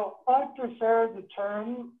 So I prefer the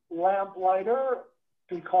term lamplighter,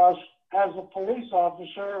 because as a police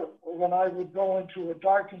officer, when I would go into a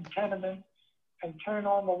darkened tenement and turn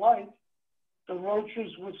on the light, the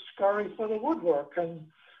roaches would scurry for the woodwork. And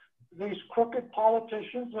these crooked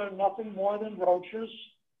politicians are nothing more than roaches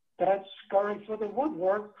that scurry for the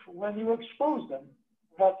woodwork when you expose them.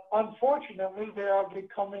 But unfortunately, they are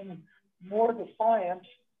becoming more defiant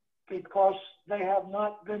because they have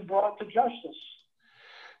not been brought to justice.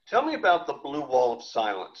 Tell me about the Blue Wall of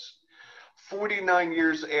Silence. 49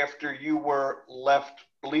 years after you were left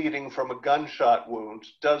bleeding from a gunshot wound,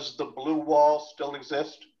 does the Blue Wall still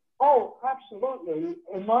exist? Oh, absolutely.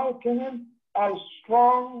 In my opinion, as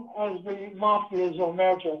strong as the mafia is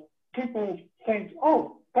emerging, people think,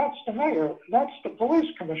 oh, that's the mayor, that's the police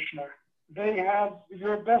commissioner. They have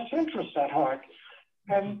your best interest at heart.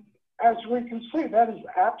 And as we can see, that is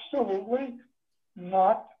absolutely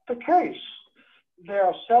not the case. They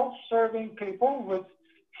are self-serving people with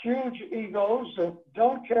huge egos that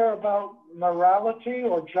don't care about morality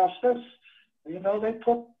or justice. You know, they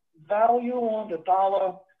put value on the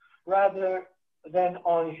dollar rather than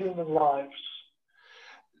on human lives.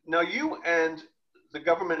 Now, you and the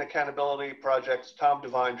Government Accountability Project's Tom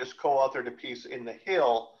Devine just co-authored a piece in The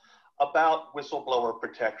Hill about whistleblower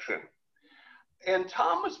protection. And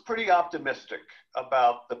Tom was pretty optimistic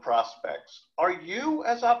about the prospects. Are you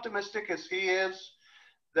as optimistic as he is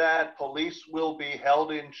that police will be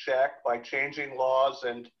held in check by changing laws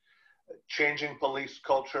and changing police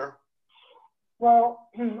culture? Well,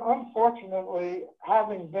 unfortunately,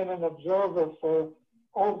 having been an observer for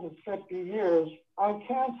over 50 years, I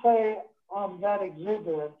can't say I'm that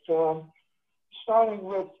exuberant. Starting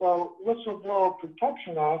with Whistleblower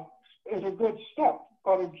Protection Act is a good step,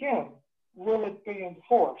 but again, will it be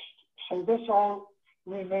enforced? So this all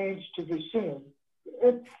remains to be seen.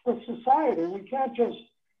 It's the society. We can't just,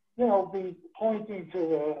 you know, be pointing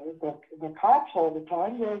to the cops all the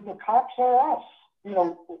time. The cops are us. You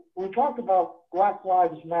know, we talk about Black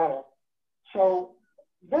Lives Matter. So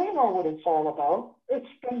they know what it's all about. It's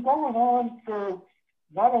been going on for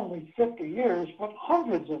not only 50 years, but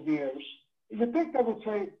hundreds of years. You'd think they would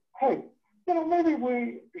say, hey, you know, maybe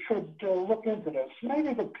we should look into this.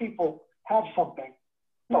 Maybe the people have something.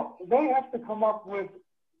 No, they have to come up with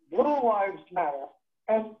Blue Lives Matter.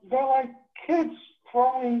 And they're like kids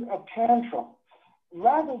throwing a tantrum.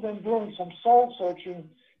 Rather than doing some soul searching,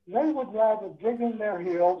 they would rather dig in their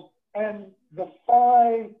heels and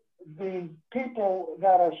defy the people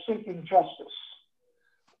that are seeking justice.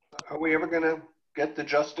 Are we ever going to get the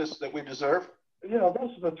justice that we deserve? You know,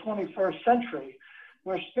 this is the 21st century.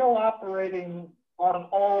 We're still operating on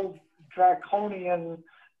old draconian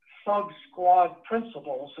thug squad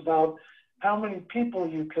principles about how many people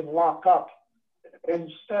you can lock up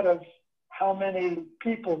instead of how many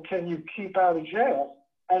people can you keep out of jail.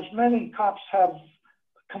 As many cops have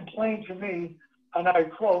complained to me, and I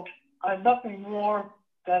quote, I'm nothing more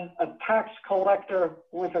than a tax collector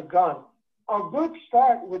with a gun. A good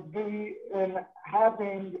start would be in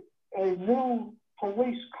having a new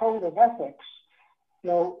police code of ethics, you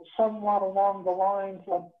know, somewhat along the lines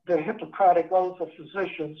of the Hippocratic Oath of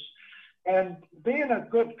physicians. And being a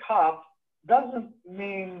good cop doesn't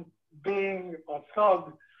mean being a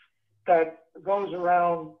thug that goes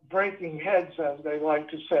around breaking heads, as they like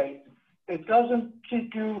to say. It doesn't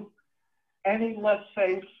keep you any less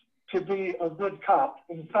safe to be a good cop.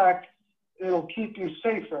 In fact, it'll keep you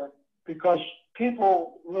safer because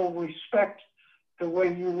people will respect the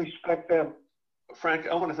way you respect them. Frank,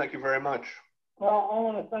 I want to thank you very much. Well, I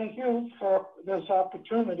want to thank you for this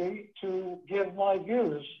opportunity to give my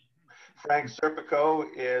views. Frank Serpico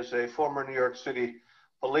is a former New York City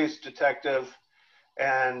police detective,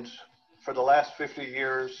 and for the last 50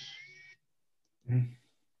 years.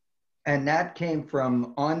 And that came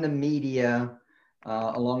from On the Media,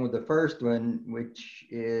 along with the first one, which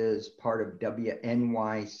is part of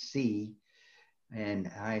WNYC.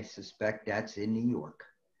 And I suspect that's in New York.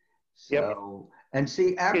 So, yep. And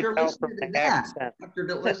see, after listening to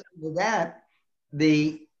that,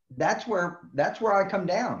 that's where I come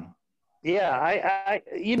down. Yeah, I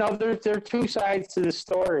you know, there are two sides to the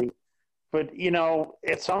story, but you know,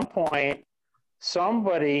 at some point,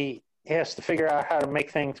 somebody has to figure out how to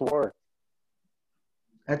make things work.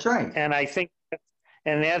 That's right. And I think,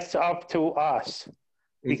 and that's up to us,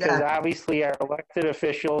 because obviously our elected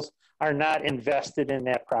officials are not invested in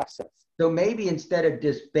that process. So maybe instead of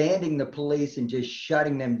disbanding the police and just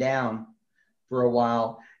shutting them down for a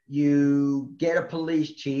while, you get a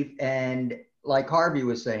police chief and, like Harvey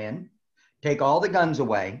was saying, take all the guns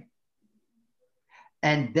away.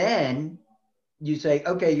 And then you say,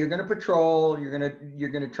 okay, you're going to patrol, you're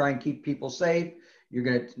going to try and keep people safe. You're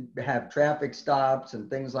going to have traffic stops and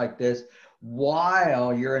things like this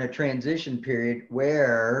while you're in a transition period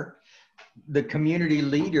where the community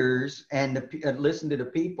leaders and listen to the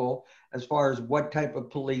people as far as what type of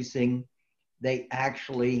policing they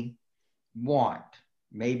actually want.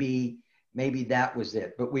 Maybe that was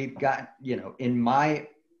it. But we've got, you know, in my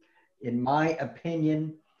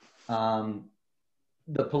opinion,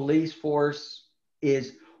 the police force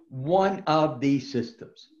is one of these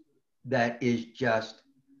systems that is just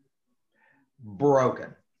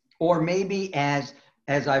broken. Or maybe as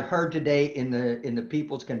I've heard today in the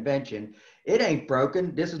People's Convention, It ain't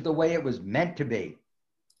broken. This is the way it was meant to be.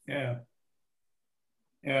 Yeah.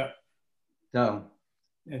 Yeah. So.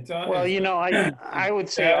 Well, you know, I would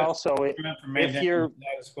say also,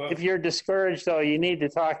 if you're discouraged, though, you need to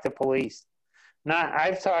talk to police.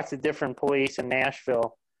 I've talked to different police in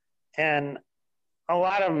Nashville, and a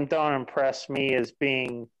lot of them don't impress me as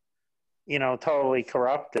being, you know, totally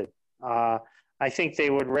corrupted. I think they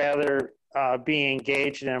would rather be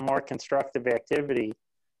engaged in a more constructive activity.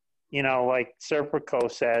 You know, like Serpico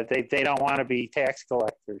said, they don't want to be tax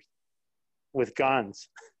collectors with guns.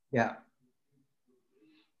 Yeah.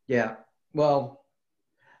 Yeah. Well,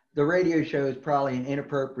 the radio show is probably an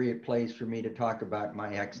inappropriate place for me to talk about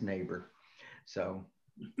my ex-neighbor. So.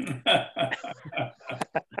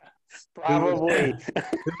 Probably.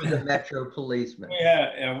 Who was a Metro policeman.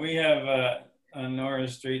 We have on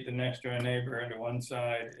Norris Street, the next door neighbor, and to one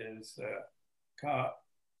side is cop,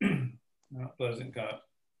 not Pleasant Cop.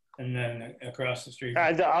 And then across the street.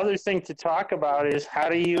 The other thing to talk about is, how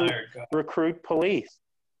do you recruit police?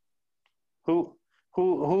 Who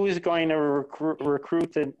is going to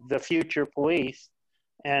recruit the future police?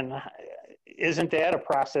 And isn't that a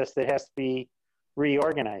process that has to be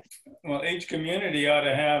reorganized? Well, each community ought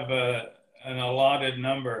to have an allotted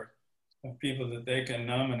number of people that they can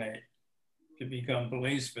nominate to become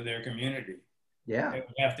police for their community. Yeah. They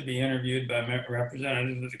would have to be interviewed by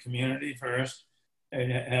representatives of the community first. They'd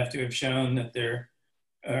have to have shown that they're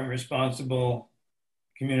responsible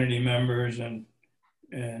community members and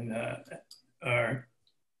are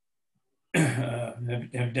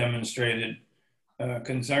have demonstrated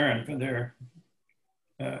concern for their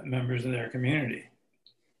members of their community.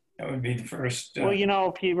 That would be the first. Well, you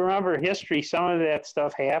know, if you remember history, some of that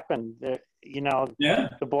stuff happened. You know,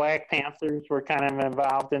 the Black Panthers were kind of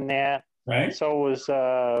involved in that. Right. So was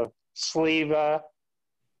Sleva.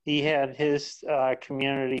 He had his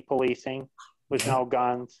community policing with no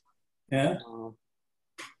guns. Yeah.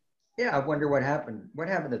 Yeah, I wonder what happened. What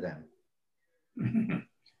happened to them?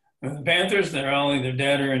 Well, the Panthers, they're all either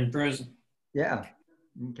dead or in prison. Yeah.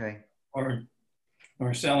 Okay. Or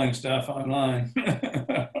selling stuff online.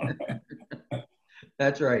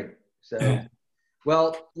 That's right. So,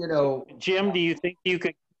 well, you know. Jim, do you think you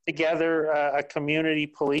could put together a community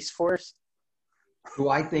police force? Do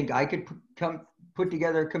I think I could put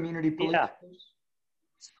together a community police force?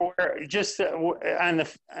 Or just in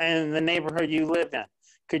the neighborhood you live in,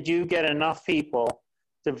 could you get enough people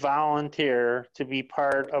to volunteer to be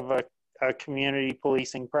part of a community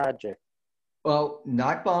policing project? Well,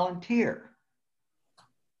 not volunteer,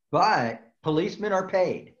 but policemen are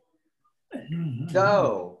paid.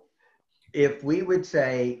 So if we would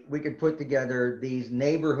say we could put together these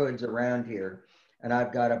neighborhoods around here, and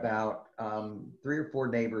I've got about 3 or 4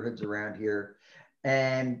 neighborhoods around here,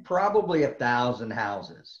 and probably 1,000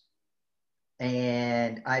 houses.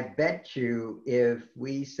 And I bet you if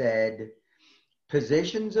we said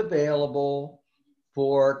positions available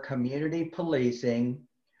for community policing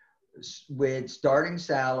with starting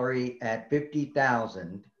salary at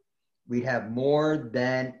 $50,000, we'd have more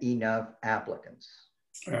than enough applicants.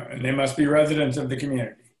 And they must be residents of the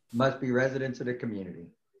community. Must be residents of the community.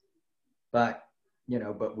 But, you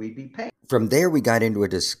know, but we'd be paying. From there, we got into a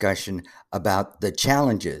discussion about the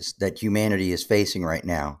challenges that humanity is facing right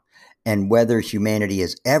now and whether humanity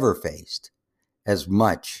has ever faced as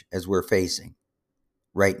much as we're facing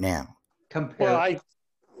right now. Well,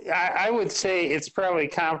 I would say it's probably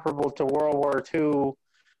comparable to World War II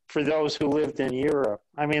for those who lived in Europe.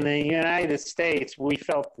 I mean, in the United States, we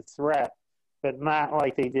felt the threat, but not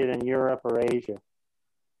like they did in Europe or Asia.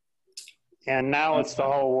 And now it's the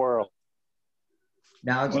whole world.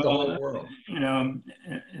 Now it's the whole world. You know,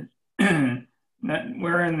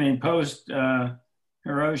 we're in the post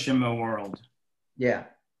Hiroshima world. Yeah.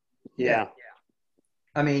 Yeah.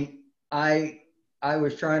 I mean, I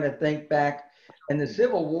was trying to think back, and the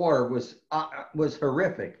Civil War was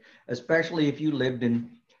horrific, especially if you lived in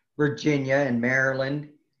Virginia and Maryland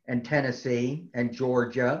and Tennessee and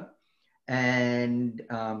Georgia and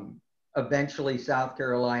eventually South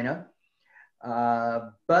Carolina.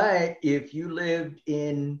 But if you lived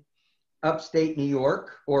in upstate New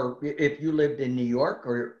York, or if you lived in New York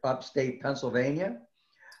or upstate Pennsylvania,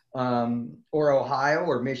 or Ohio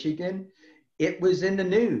or Michigan, it was in the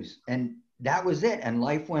news, and that was it, and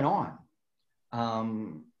life went on.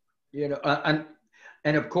 You know,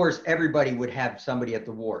 and of course, everybody would have somebody at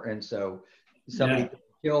the war, and so somebody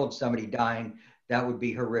killed, somebody dying, that would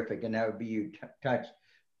be horrific, and that would be you touched.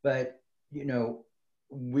 But you know,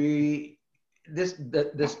 the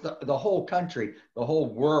whole country, the whole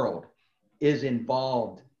world is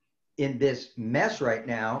involved in this mess right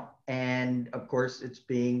now, and of course, it's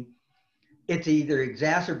being it's either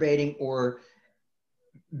exacerbating or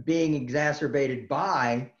being exacerbated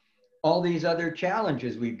by all these other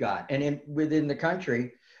challenges we've got. And within the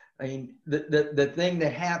country, I mean, the thing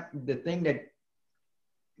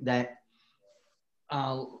that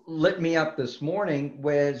lit me up this morning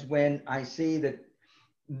was when I see that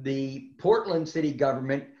the Portland city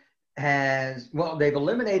government they've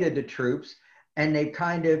eliminated the troops, and they've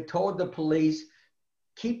kind of told the police,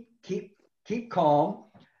 keep calm.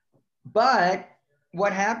 But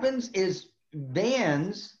what happens is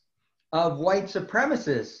vans of white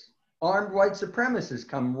supremacists, armed white supremacists,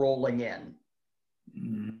 come rolling in.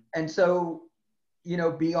 Mm-hmm. And so,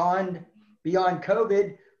 beyond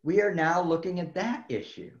COVID, we are now looking at that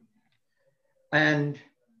issue. And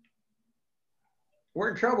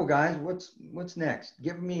we're in trouble, guys. What's next?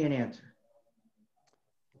 Give me an answer.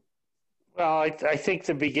 Well, I think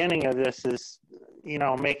the beginning of this is,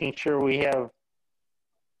 making sure we have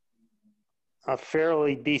a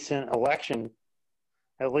fairly decent election,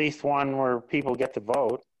 at least one where people get to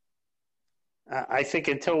vote. I think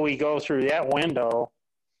until we go through that window,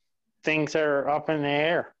 things are up in the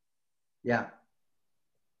air. Yeah.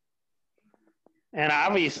 And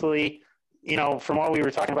obviously, from what we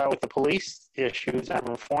were talking about with the police issues and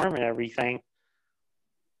reform and everything,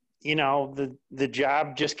 the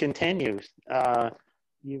job just continues.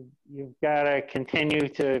 You've got to continue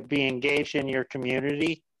to be engaged in your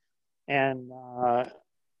community and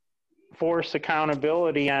force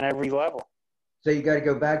accountability on every level. So you got to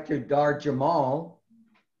go back to Dar Jamal,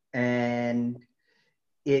 and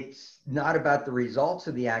it's not about the results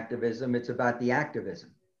of the activism, it's about the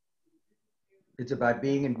activism. It's about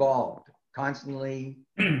being involved, constantly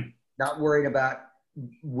not worrying about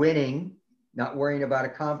winning, not worrying about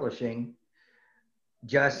accomplishing,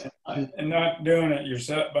 just and not doing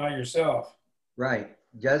it by yourself. Right.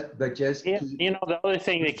 The other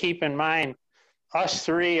thing to keep in mind, us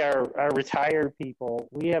three are retired people.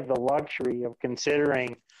 We have the luxury of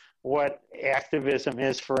considering what activism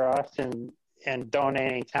is for us and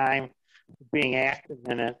donating time, being active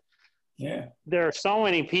in it. Yeah. There are so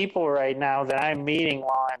many people right now that I'm meeting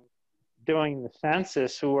while I'm doing the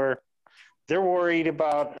census they're worried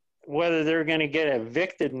about whether they're going to get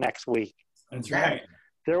evicted next week. That's right.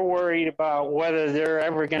 They're worried about whether they're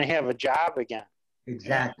ever going to have a job again.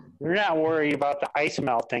 Exactly. They're not worried about the ice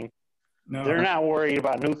melting. No. They're not worried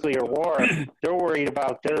about nuclear war. They're worried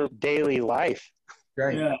about their daily life.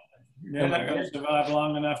 Right. Yeah. They're not going to survive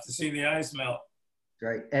long enough to see the ice melt.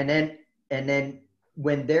 Right. And then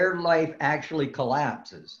when their life actually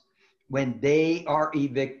collapses, when they are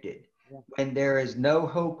evicted, when there is no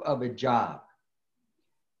hope of a job,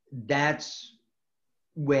 that's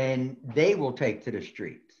when they will take to the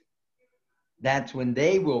streets. That's when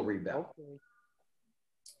they will rebel.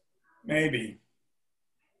 Maybe.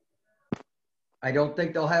 I don't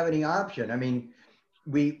think they'll have any option. I mean,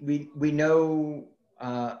 we know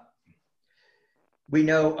about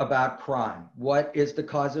crime. What is the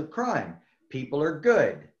cause of crime? People are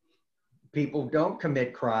good. People don't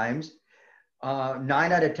commit crimes 9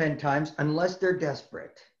 out of 10 times unless they're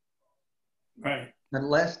desperate. Right.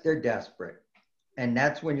 Unless they're desperate. And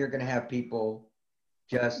that's when you're going to have people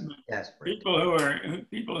just desperate.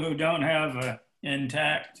 People who don't have an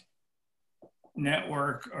intact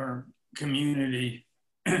network or community,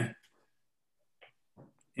 they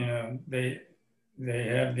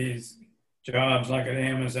have these jobs like at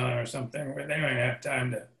Amazon or something where they don't have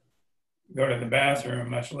time to go to the bathroom,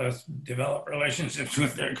 much less develop relationships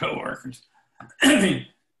with their coworkers. I mean,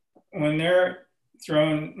 when they're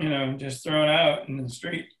just thrown out in the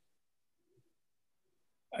street,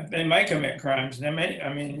 they might commit crimes. They're going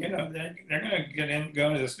to go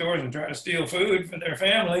into the stores and try to steal food for their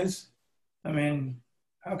families. I mean,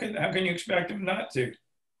 how can you expect them not to?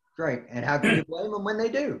 Right, and how can you blame them when they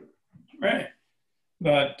do? Right,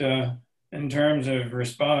 but in terms of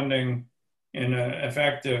responding in an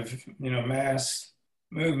effective, mass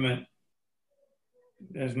movement,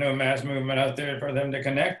 there's no mass movement out there for them to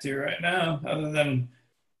connect to right now, other than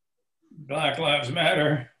Black Lives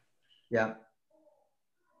Matter. Yeah.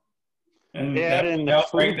 And that in the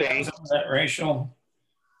food bank, that racial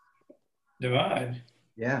divide.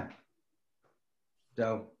 Yeah.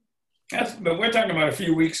 So. But we're talking about a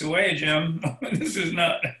few weeks away, Jim. This is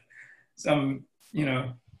not some,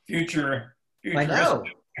 future I know.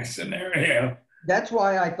 Scenario. That's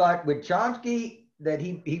why I thought with Chomsky that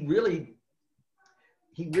he really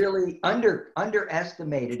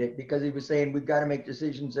underestimated it, because he was saying we've got to make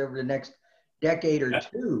decisions over the next decade or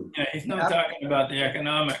two. Yeah, he's not talking about the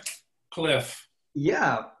economic cliff.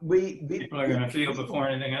 Yeah, people are going to feel before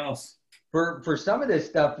anything else. for some of this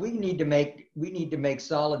stuff, we need to make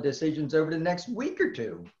solid decisions over the next week or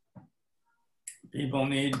two. People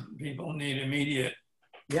need immediate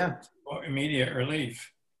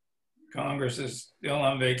relief. Congress is still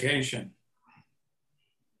on vacation.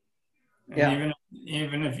 And Yeah.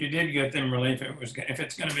 even if you did get them relief, if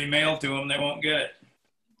it's going to be mailed to them, they won't get it.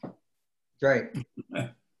 Right.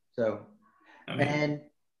 So, I mean,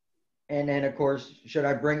 and then of course, should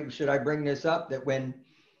I bring this up, that when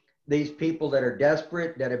these people that are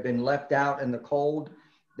desperate, that have been left out in the cold,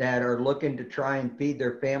 that are looking to try and feed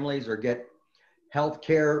their families or get health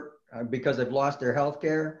care because they've lost their health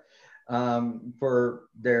care for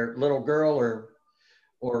their little girl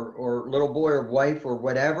or little boy or wife or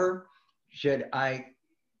whatever, should I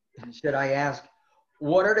ask,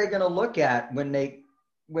 what are they going to look at when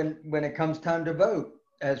it comes time to vote?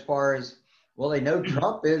 As far as, well, they know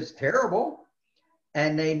Trump is terrible,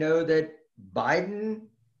 and they know that Biden.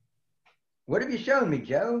 What have you shown me,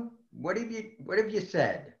 Joe? What have you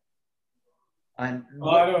said? A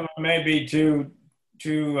lot of them may be too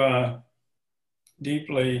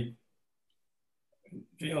deeply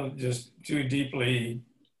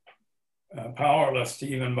powerless to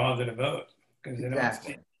even bother to vote, because they don't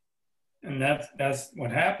see. And that's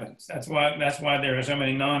what happens. That's why there are so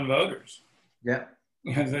many non-voters. Yeah.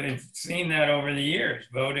 Because they've seen that over the years.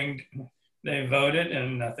 Voting, they voted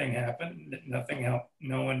and nothing happened. Nothing helped.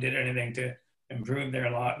 No one did anything to improve their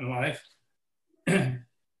lot in life.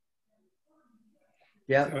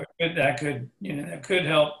 Yeah. So that could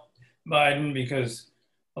help Biden, because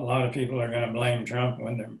a lot of people are going to blame Trump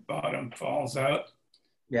when their bottom falls out.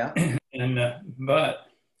 Yeah. And but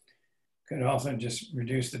could also just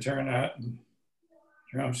reduce the turnout and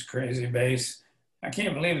Trump's crazy base. I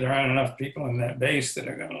can't believe there aren't enough people in that base that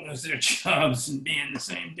are going to lose their jobs and be in the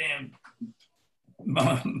same damn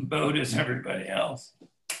boat as everybody else.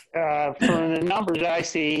 From the numbers I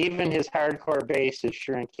see, even his hardcore base is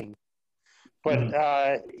shrinking.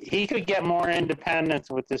 But he could get more independence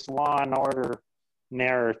with this law and order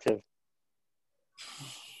narrative.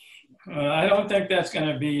 I don't think that's going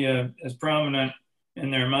to be as prominent in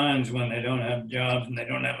their minds when they don't have jobs and they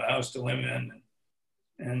don't have a house to live in,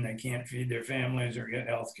 and they can't feed their families or get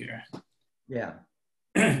health care. Yeah.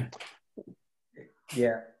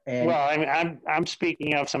 Yeah. And well, I mean, I'm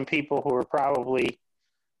speaking of some people who are probably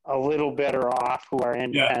a little better off, who are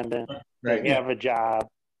independent, right. They have a job.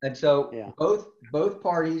 And so both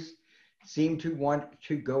parties seem to want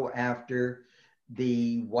to go after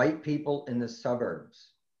the white people in the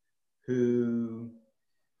suburbs who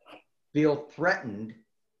feel threatened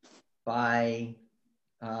by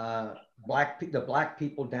the black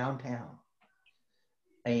people downtown.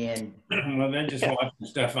 And well, they just watch the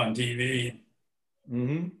stuff on TV.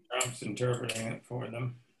 Mm-hmm. Trump's interpreting it for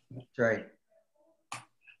them. That's right.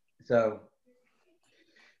 So,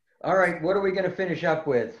 all right, what are we going to finish up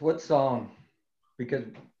with? What song? Because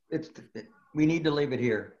we need to leave it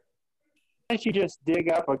here. Why don't you just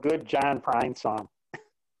dig up a good John Prine song?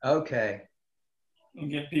 Okay. And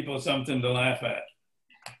give people something to laugh at.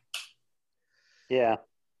 Yeah.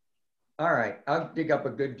 All right, I'll dig up a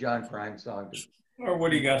good John Prine song. Or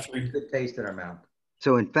Woody Guthrie. Good taste in our mouth.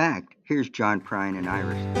 So in fact, here's John Prine and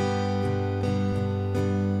Iris.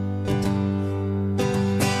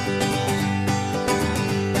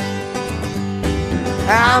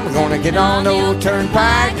 I'm gonna get on the old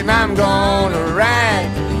turnpike and I'm gonna ride.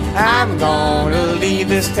 I'm gonna leave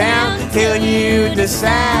this town till you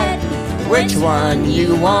decide which one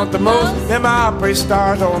you want the most. Them opera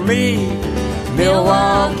stars on me.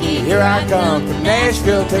 Milwaukee, here I come from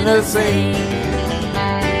Nashville, Tennessee.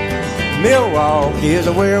 Milwaukee is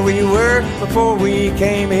where we were before we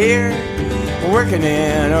came here, working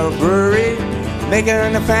in a brewery,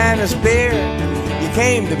 making the finest beer. You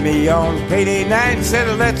came to me on payday night and said,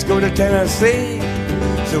 let's go to Tennessee.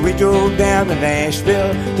 So we drove down to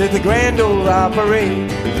Nashville to the Grand Ole Opry.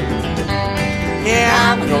 Yeah,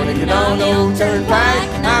 I'm gonna get on the old turnpike,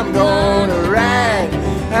 I'm gonna ride.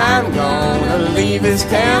 I'm gonna leave this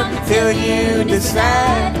town till you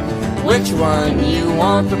decide which one you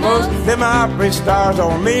want the most. Them opera stars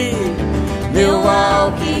on me.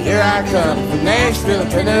 Milwaukee, here I come from Nashville,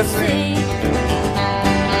 Tennessee.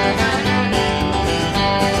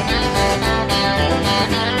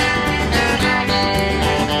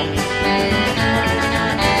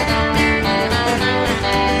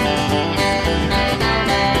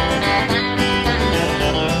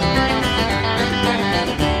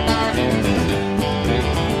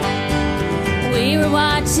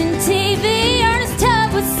 Watching TV, Ernest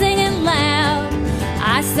Tubb was singing loud.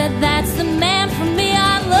 I said, that's the man for me,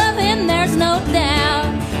 I love him, there's no doubt.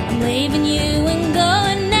 I'm leaving you and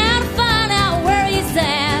going now to find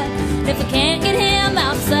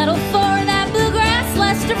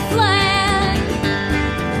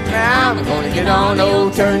gonna get on the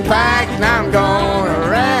old turnpike and I'm gonna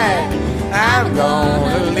ride. I'm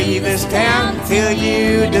gonna leave this town till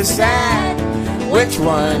you decide which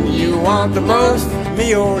one you want the most,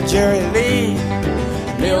 me or Jerry Lee.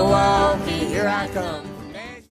 Milwaukee, here I come.